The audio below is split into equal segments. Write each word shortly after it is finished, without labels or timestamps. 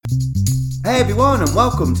Hey everyone, and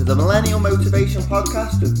welcome to the Millennial Motivation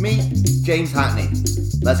Podcast with me, James Hackney.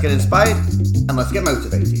 Let's get inspired and let's get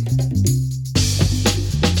motivated.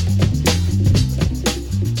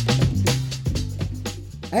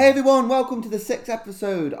 Hey everyone, welcome to the 6th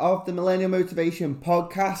episode of the Millennial Motivation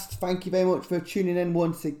Podcast. Thank you very much for tuning in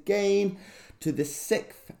once again to the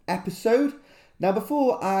 6th episode. Now,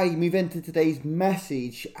 before I move into today's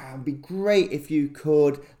message, it would be great if you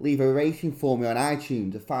could leave a rating for me on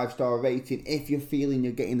iTunes, a 5-star rating, if you're feeling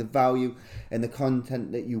you're getting the value and the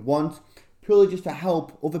content that you want, purely just to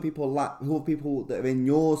help other people that are in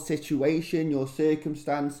your situation, your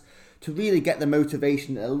circumstance, to really get the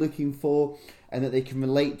motivation that they're looking for and that they can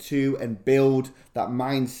relate to and build that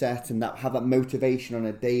mindset and have that motivation on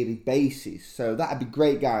a daily basis. So that'd be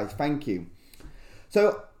great, guys. Thank you.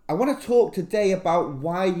 So I want to talk today about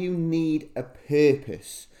why you need a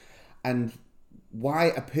purpose and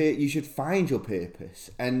why you should find your purpose.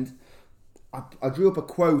 And I drew up a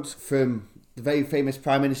quote from the very famous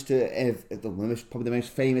Prime Minister probably the most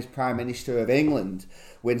famous Prime Minister of England,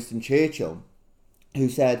 Winston Churchill, who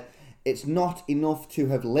said, "It's not enough to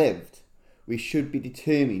have lived. We should be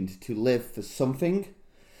determined to live for something."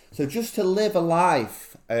 So just to live a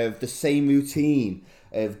life of the same routine,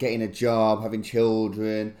 of getting a job, having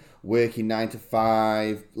children, working 9 to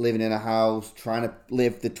 5, living in a house, trying to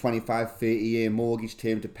live the 25, 30-year mortgage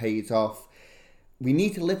term to pay it off. We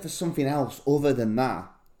need to live for something else other than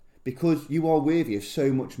that, because you are worthy of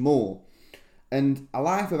so much more. And a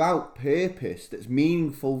life without purpose that's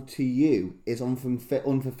meaningful to you is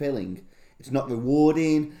unfulfilling. It's not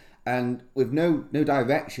rewarding, and with no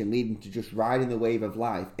direction, leading to just riding the wave of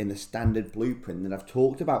life in the standard blueprint that I've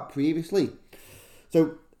talked about previously.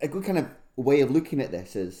 So a good kind of way of looking at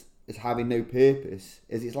this is having no purpose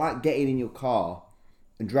is it's like getting in your car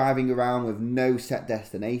and driving around with no set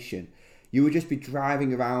destination. You would just be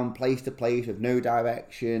driving around place to place with no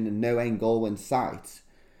direction and no end goal in sight.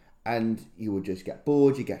 And you would just get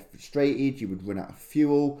bored, you get frustrated, you would run out of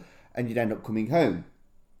fuel, and you'd end up coming home.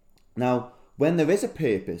 Now, when there is a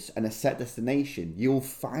purpose and a set destination, you'll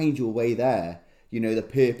find your way there. You know, the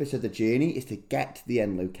purpose of the journey is to get to the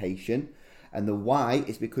end location. And the why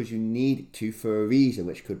is because you need to for a reason,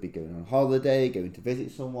 which could be going on holiday, going to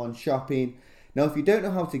visit someone, shopping. Now, if you don't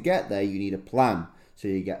know how to get there, you need a plan. So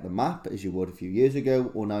you get the map as you would a few years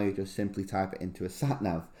ago, or now you just simply type it into a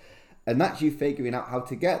sat-nav. And that's you figuring out how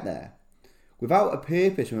to get there. Without a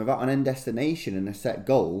purpose and without an end destination and a set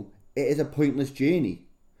goal, it is a pointless journey.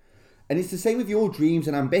 And it's the same with your dreams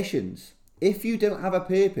and ambitions. If you don't have a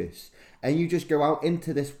purpose and you just go out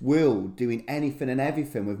into this world doing anything and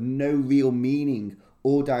everything with no real meaning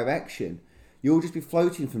or direction, you'll just be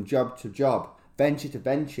floating from job to job, venture to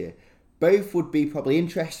venture. Both would be probably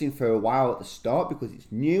interesting for a while at the start because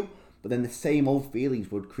it's new, but then the same old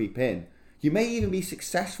feelings would creep in. You may even be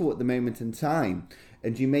successful at the moment in time,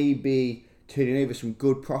 and you may be turning over some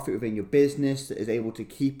good profit within your business that is able to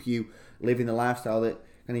keep you living the lifestyle that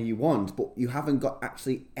you want, but you haven't got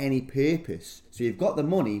actually any purpose. So you've got the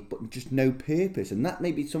money, but just no purpose, and that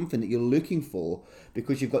may be something that you're looking for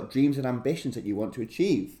because you've got dreams and ambitions that you want to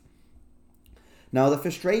achieve. Now, the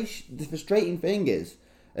frustrating thing is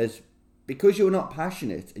because you're not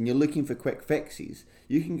passionate and you're looking for quick fixes,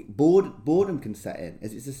 boredom can set in,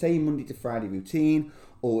 as it's the same Monday to Friday routine,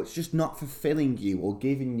 or it's just not fulfilling you or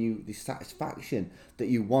giving you the satisfaction that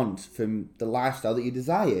you want from the lifestyle that you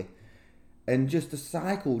desire. And just the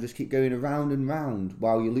cycle just keep going around and round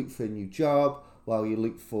while you look for a new job, while you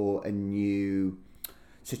look for a new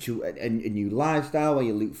a new lifestyle, while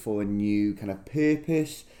you look for a new kind of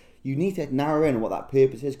purpose. You need to narrow in what that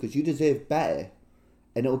purpose is because you deserve better.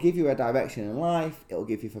 And it'll give you a direction in life, it'll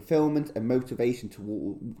give you fulfillment and motivation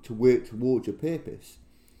to work towards your purpose.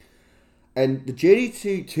 And the journey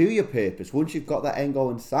to your purpose, once you've got that end goal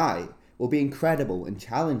in sight, will be incredible and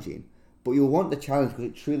challenging. But you'll want the challenge because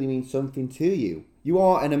it truly means something to you. You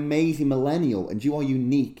are an amazing millennial and you are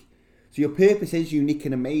unique. So your purpose is unique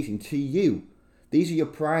and amazing to you. These are your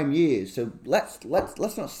prime years. So let's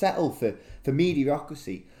not settle for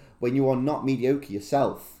mediocrity when you are not mediocre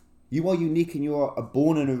yourself. You are unique and you are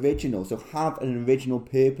born an original. So have an original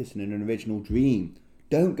purpose and an original dream.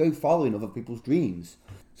 Don't go following other people's dreams.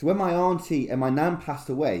 So when my auntie and my nan passed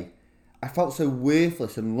away, I felt so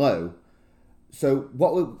worthless and low. So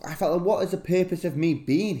I felt like, what is the purpose of me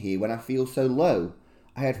being here when I feel so low?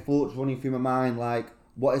 I had thoughts running through my mind like,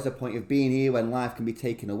 what is the point of being here when life can be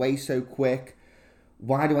taken away so quick?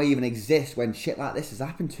 Why do I even exist when shit like this has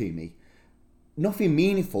happened to me? Nothing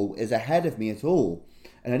meaningful is ahead of me at all.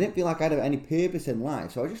 And I didn't feel like I had any purpose in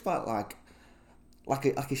life. So I just felt like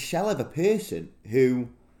a shell of a person who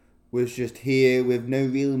was just here with no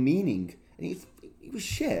real meaning. And it was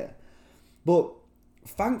shit. But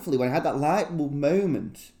thankfully, when I had that light bulb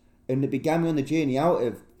moment, and it began me on the journey out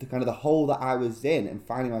of the kind of the hole that I was in and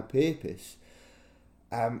finding my purpose,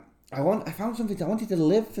 I found something. I wanted to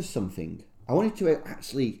live for something. I wanted to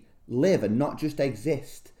actually live and not just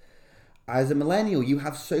exist. As a millennial, you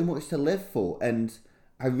have so much to live for, and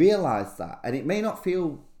I realised that. And it may not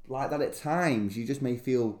feel like that at times. You just may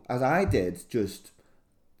feel, as I did, just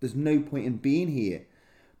there's no point in being here.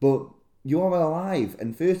 But you're alive,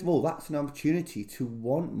 and first of all, that's an opportunity to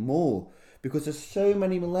want more, because there's so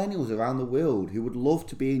many millennials around the world who would love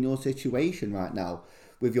to be in your situation right now,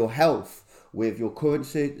 with your health, with your current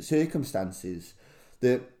circumstances.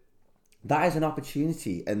 That is an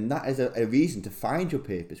opportunity, and that is a reason to find your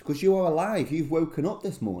purpose, because you are alive. You've woken up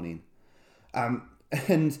this morning.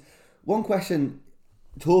 And one question,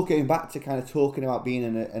 talking back to kind of talking about being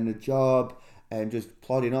in a job and just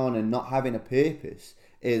plodding on and not having a purpose,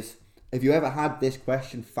 is, have you ever had this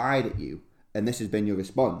question fired at you and this has been your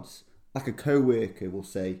response? Like a co-worker will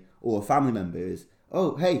say, or a family member is,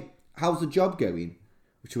 oh, hey, how's the job going?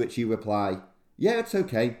 To which you reply, yeah, it's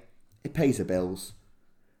okay. It pays the bills.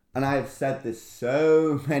 And I have said this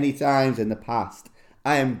so many times in the past.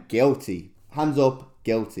 I am guilty. Hands up,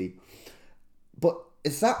 guilty. But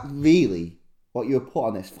is that really what you were put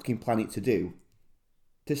on this fucking planet to do?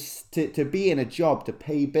 To be in a job to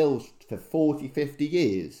pay bills for 40, 50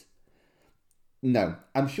 years? No.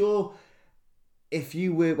 I'm sure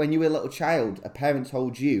when you were a little child, a parent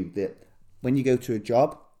told you that when you go to a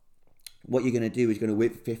job, what you're going to do is you're going to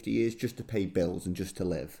work for 50 years just to pay bills and just to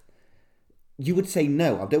live. You would say,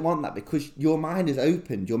 no, I don't want that, because your mind is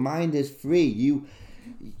opened, your mind is free.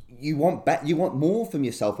 You want more from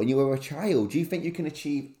yourself when you were a child. You think you can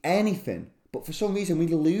achieve anything, but for some reason we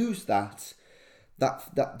lose that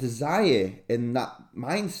desire and that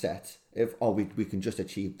mindset of, oh, we can just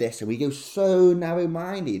achieve this, and we go so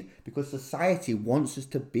narrow-minded because society wants us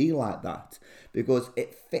to be like that, because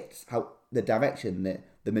it fits out the direction that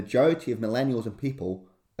the majority of millennials and people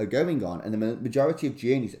are going on, and the majority of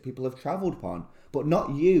journeys that people have travelled upon. But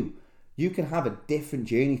not you. You can have a different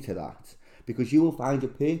journey to that, because you will find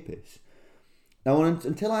your purpose. Now,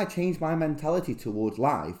 until I changed my mentality towards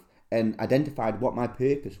life and identified what my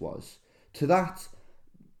purpose was, to that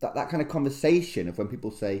kind of conversation of when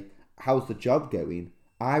people say, how's the job going?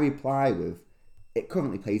 I reply with, it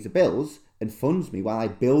currently pays the bills and funds me while I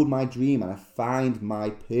build my dream and I find my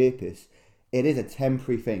purpose. It is a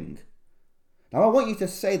temporary thing. Now, I want you to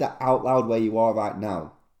say that out loud where you are right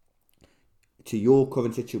now, to your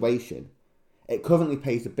current situation. It currently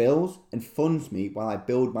pays the bills and funds me while I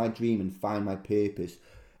build my dream and find my purpose.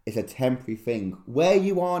 It's a temporary thing. Where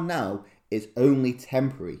you are now is only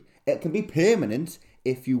temporary. It can be permanent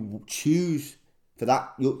if you choose for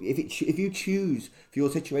that. If you choose for your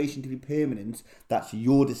situation to be permanent, that's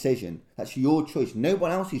your decision. That's your choice. No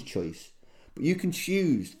one else's choice. But you can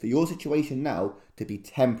choose for your situation now to be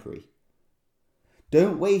temporary.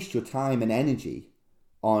 Don't waste your time and energy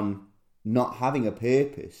on not having a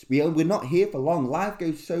purpose. We're not here for long. Life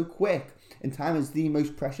goes so quick, and time is the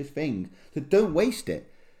most precious thing. So don't waste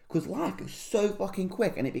it, because life goes so fucking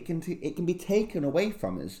quick, and it can be taken away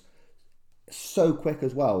from us so quick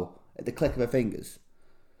as well, at the click of our fingers.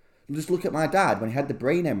 Just look at my dad when he had the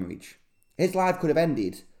brain hemorrhage. His life could have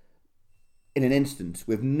ended in an instant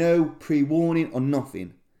with no pre-warning or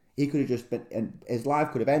nothing. He could have just been, his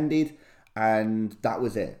life could have ended, and that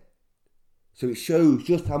was it. So it shows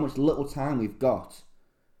just how much little time we've got.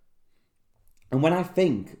 And when I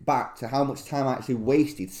think back to how much time I actually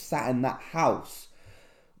wasted sat in that house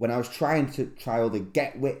when I was trying all the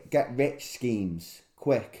get rich schemes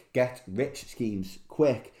quick,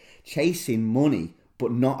 chasing money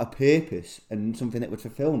but not a purpose and something that would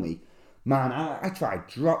fulfill me. Man, I tried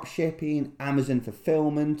drop shipping, Amazon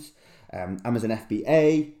fulfillment, Amazon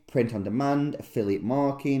FBA, print on demand, affiliate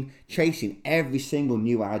marketing, chasing every single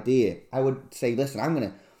new idea. I would say, listen,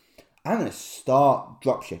 I'm gonna start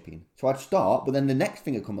drop shipping. So I'd start, but then the next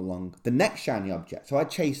thing would come along, the next shiny object. So I'd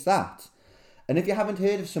chase that. And if you haven't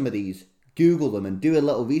heard of some of these, Google them and do a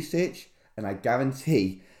little research, and I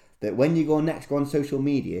guarantee that when you go on social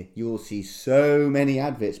media, you will see so many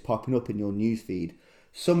adverts popping up in your newsfeed.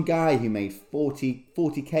 Some guy who made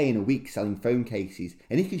 40k in a week selling phone cases,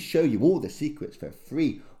 and he can show you all the secrets for a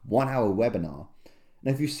free 1-hour webinar.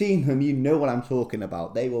 And if you've seen them, you know what I'm talking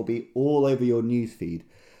about. They will be all over your newsfeed.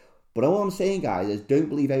 But all I'm saying, guys, is don't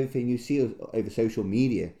believe everything you see over social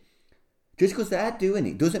media. Just because they're doing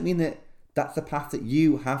it doesn't mean that that's the path that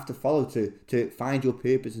you have to follow to find your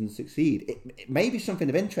purpose and succeed. It may be something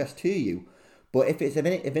of interest to you, but if it's of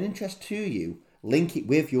an interest to you, link it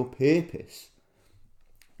with your purpose.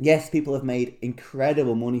 Yes, people have made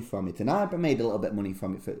incredible money from it, and I've made a little bit of money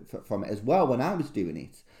from it as well when I was doing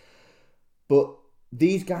it. But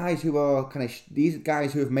these guys who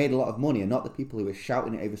have made a lot of money are not the people who are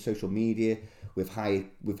shouting it over social media with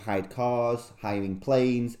hired cars, hiring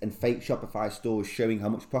planes, and fake Shopify stores showing how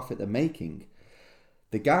much profit they're making.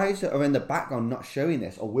 The guys that are in the background not showing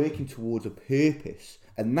this are working towards a purpose,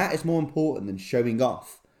 and that is more important than showing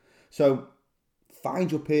off. So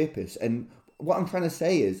find your purpose. And what I'm trying to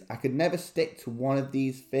say is I could never stick to one of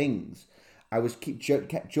these things. I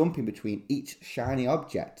kept jumping between each shiny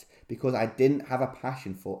object because I didn't have a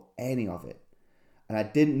passion for any of it. And I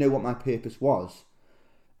didn't know what my purpose was.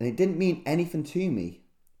 And it didn't mean anything to me.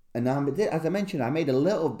 And as I mentioned, I made a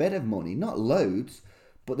little bit of money, not loads,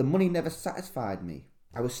 but the money never satisfied me.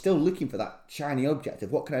 I was still looking for that shiny object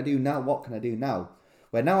of what can I do now, what can I do now?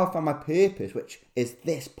 Where now I found my purpose, which is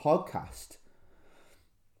this podcast.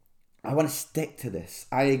 I want to stick to this.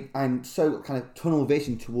 I'm so kind of tunnel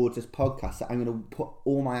vision towards this podcast that I'm going to put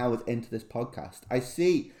all my hours into this podcast. I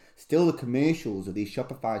see still the commercials of these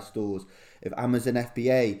Shopify stores, of Amazon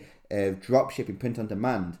FBA, drop shipping, print on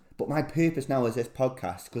demand. But my purpose now is this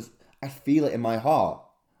podcast because I feel it in my heart.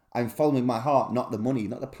 I'm following my heart, not the money,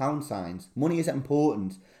 not the pound signs. Money isn't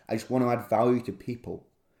important. I just want to add value to people.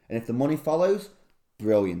 And if the money follows,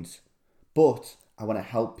 brilliant. But I want to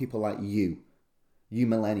help people like you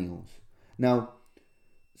millennials. Now,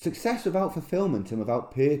 success without fulfillment and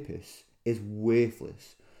without purpose is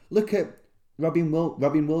worthless. Look at Robin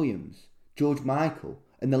Williams, George Michael,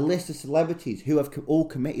 and the list of celebrities who have all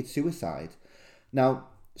committed suicide. Now,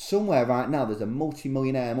 somewhere right now, there's a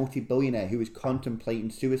multi-millionaire, multi-billionaire who is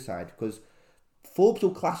contemplating suicide because Forbes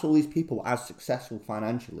will class all these people as successful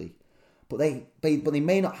financially, but they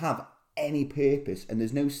may not have any purpose and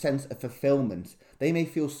there's no sense of fulfillment. They may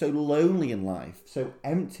feel so lonely in life, so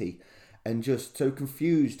empty, and just so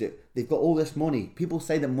confused that they've got all this money. People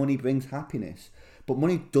say that money brings happiness, but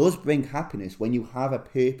money does bring happiness when you have a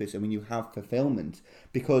purpose and when you have fulfillment,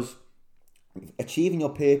 because achieving your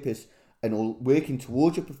purpose and working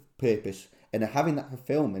towards your purpose and having that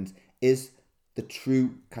fulfillment is the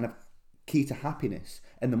true kind of key to happiness,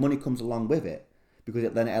 and the money comes along with it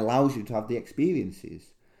because then it allows you to have the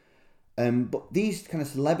experiences. But these kind of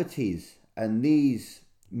celebrities and these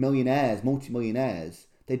millionaires, multimillionaires,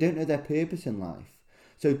 they don't know their purpose in life.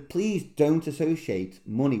 So please don't associate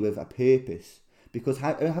money with a purpose, because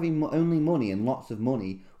having only money and lots of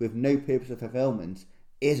money with no purpose or fulfillment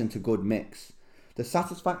isn't a good mix. The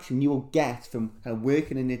satisfaction you will get from kind of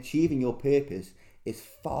working and achieving your purpose is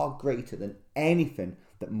far greater than anything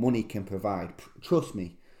that money can provide. Trust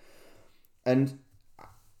me. And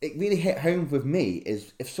it really hit home with me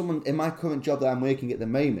is if someone in my current job that I'm working at the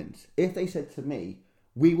moment, if they said to me,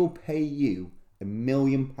 we will pay you £1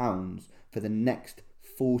 million for the next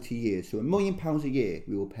 40 years. So £1 million a year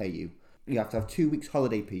we will pay you. You have to have 2 weeks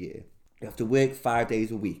holiday per year. You have to work 5 days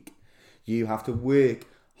a week. You have to work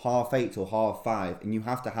 8:30 or 5:30, and you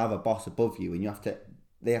have to have a boss above you, and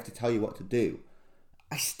they have to tell you what to do.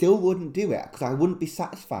 I still wouldn't do it because I wouldn't be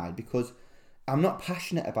satisfied, because I'm not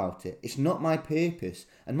passionate about it. It's not my purpose.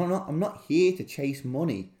 And I'm not here to chase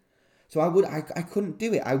money. So I couldn't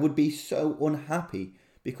do it. I would be so unhappy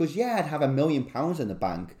because I'd have £1 million in the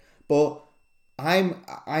bank, but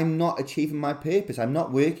I'm not achieving my purpose. I'm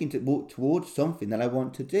not working towards something that I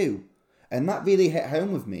want to do. And that really hit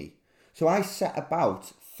home with me. So I set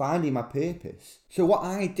about finding my purpose. So what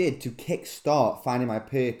I did to kickstart finding my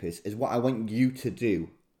purpose is what I want you to do.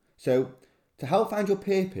 So to help find your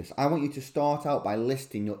purpose, I want you to start out by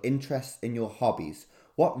listing your interests and your hobbies.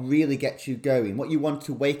 What really gets you going, what you want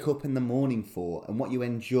to wake up in the morning for, and what you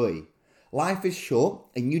enjoy. Life is short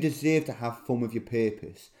and you deserve to have fun with your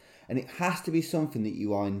purpose. And it has to be something that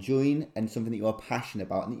you are enjoying and something that you are passionate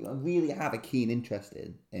about and that you really have a keen interest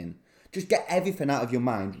in. Just get everything out of your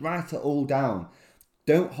mind. Write it all down.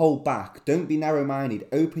 Don't hold back. Don't be narrow-minded.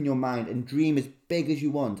 Open your mind and dream as big as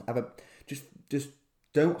you want. Just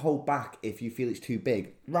don't hold back if you feel it's too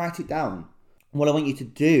big. Write it down. What I want you to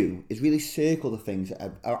do is really circle the things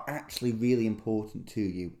that are actually really important to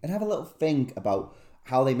you and have a little think about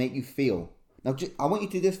how they make you feel. Now, I want you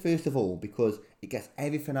to do this first of all because it gets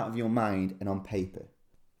everything out of your mind and on paper.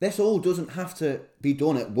 This all doesn't have to be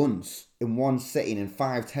done at once, in one sitting in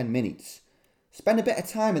 5-10 minutes. Spend a bit of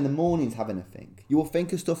time in the mornings having a think. You will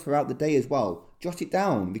think of stuff throughout the day as well. Jot it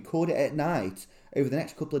down, record it at night. Over the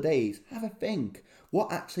next couple of days, have a think.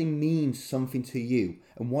 What actually means something to you,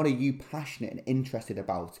 and what are you passionate and interested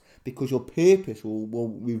about? Because your purpose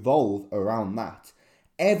will revolve around that.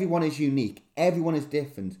 Everyone is unique. Everyone is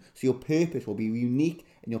different. So your purpose will be unique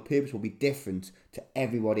and your purpose will be different to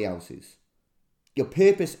everybody else's. Your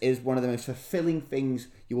purpose is one of the most fulfilling things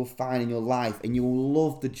you will find in your life, and you will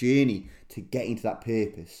love the journey to getting to that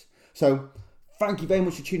purpose. So thank you very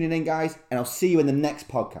much for tuning in, guys, and I'll see you in the next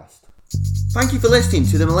podcast. Thank you for listening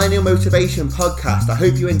to the Millennial Motivation Podcast. I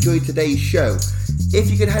hope you enjoyed today's show.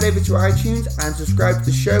 If you could head over to iTunes and subscribe to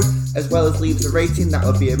the show, as well as leave us a rating, that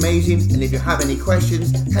would be amazing. And if you have any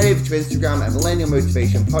questions, head over to Instagram at Millennial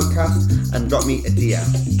Motivation Podcast and drop me a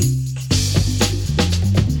DM.